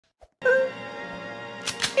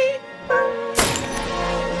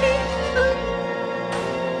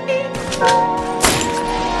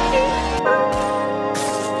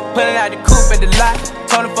Pulling out the coupe at the lot.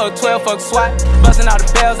 Tony fuck 12, fuck SWAT. Busting all the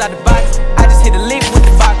bells out the box. I just hit a lick with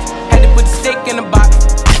the box. Had to put the stick in the box.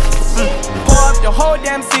 Pour up the whole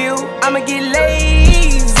damn seal. I'ma get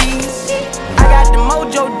lazy. I got the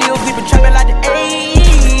mojo deals. We been trapping like the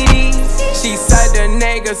 80s. She said the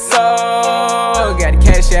nigga so. Got the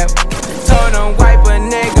cash out. Told him wipe a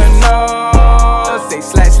nigga no. Say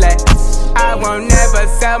slash slash. I won't never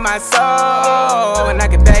sell my soul. And I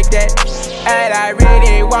can back that. And I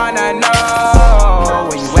really wanna know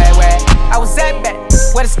where you at, where? I was at back,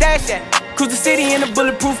 where the stash at? Cruise the city in a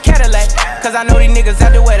bulletproof Cadillac. Cause I know these niggas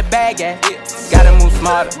out there where the bag at. Gotta move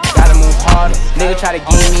smarter, gotta move harder. Nigga try to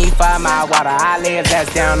give me 5 mile water. I lay his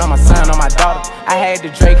ass down on my son, on my daughter. I had the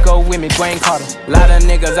Draco with me, Dwayne Carter. Lot of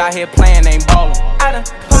niggas out here playing, ain't ballin'. I done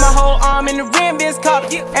put my whole arm in the rim, Ben's Carter.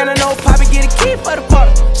 And I know Poppy get a key for the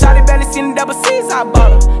Potter. Shawty barely seen the double C's, I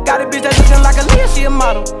bought her. Got a bitch that looking like a Leah, she a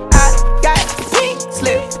model. I got the pink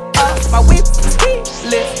slip up, my whip is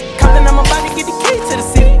keyless. Compton, I'm about to get the key to the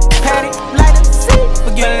city. Patty, light up the seat.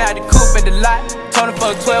 Forgetting out the coupe at the lot. Tony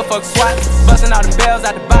fuck 12, fuck SWAT. Busting all the bells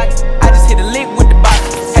out the box. I just hit a lick with the box.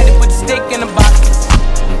 Had to put the stick in the box.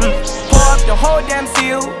 Pour up the whole damn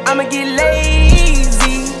seal. I'ma get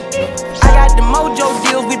lazy. I got the mojo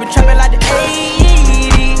deals. We been trapping like the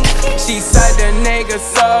 80s. She said the nigga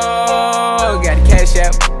so. Got the cash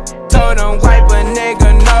out. Told him wipe a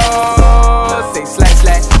nigga no. Say slash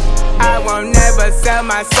slash. I won't never sell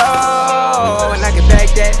my soul. And I can back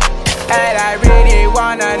that. And I really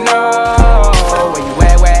wanna know where you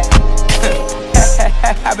at, where?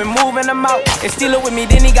 I've been moving them out. They steal it with me,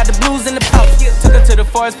 then he got the blues in the pouch. Took her to the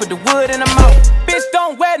forest, put the wood in her mouth. Bitch,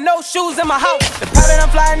 don't wear no shoes in my house. The private I'm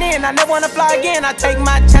flying in, I never wanna fly again. I take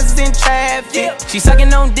my chances in traffic. She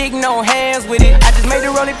sucking on dick, no hands with it. I just made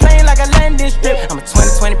the rolling plane like a landing strip. I'm a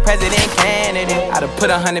 2020 president candidate. I done put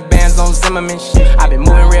 100 bands on Zimmerman shit. I been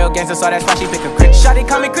moving real gangster, so that's why she pick a crit. Shawty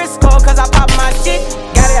call me Chris Cole, cause I pop my shit.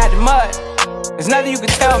 Got it out the mud, there's nothing you can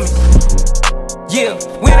tell me. Yeah,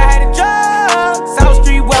 when I had a job, South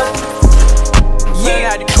Street wealthy.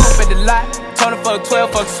 Yeah, I had the coupe at the lot. Tony fuck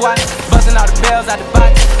 12, fuck SWAT. Busting all the bells out the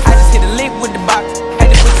box. I just hit a lick with the box.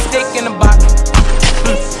 Had to put the stick in the box.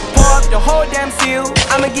 Pour up the whole damn seal.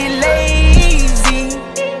 I'ma get lazy.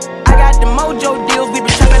 I got the mojo deals. We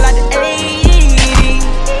been trapping like the 80s.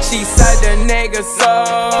 She said the nigga so.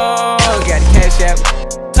 Got the cash out.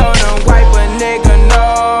 Told him wipe a nigga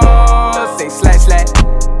no. Say slash slash.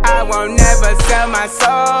 I won't never sell my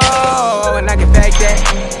soul. And I can back that.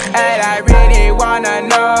 And I really wanna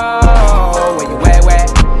know where you at.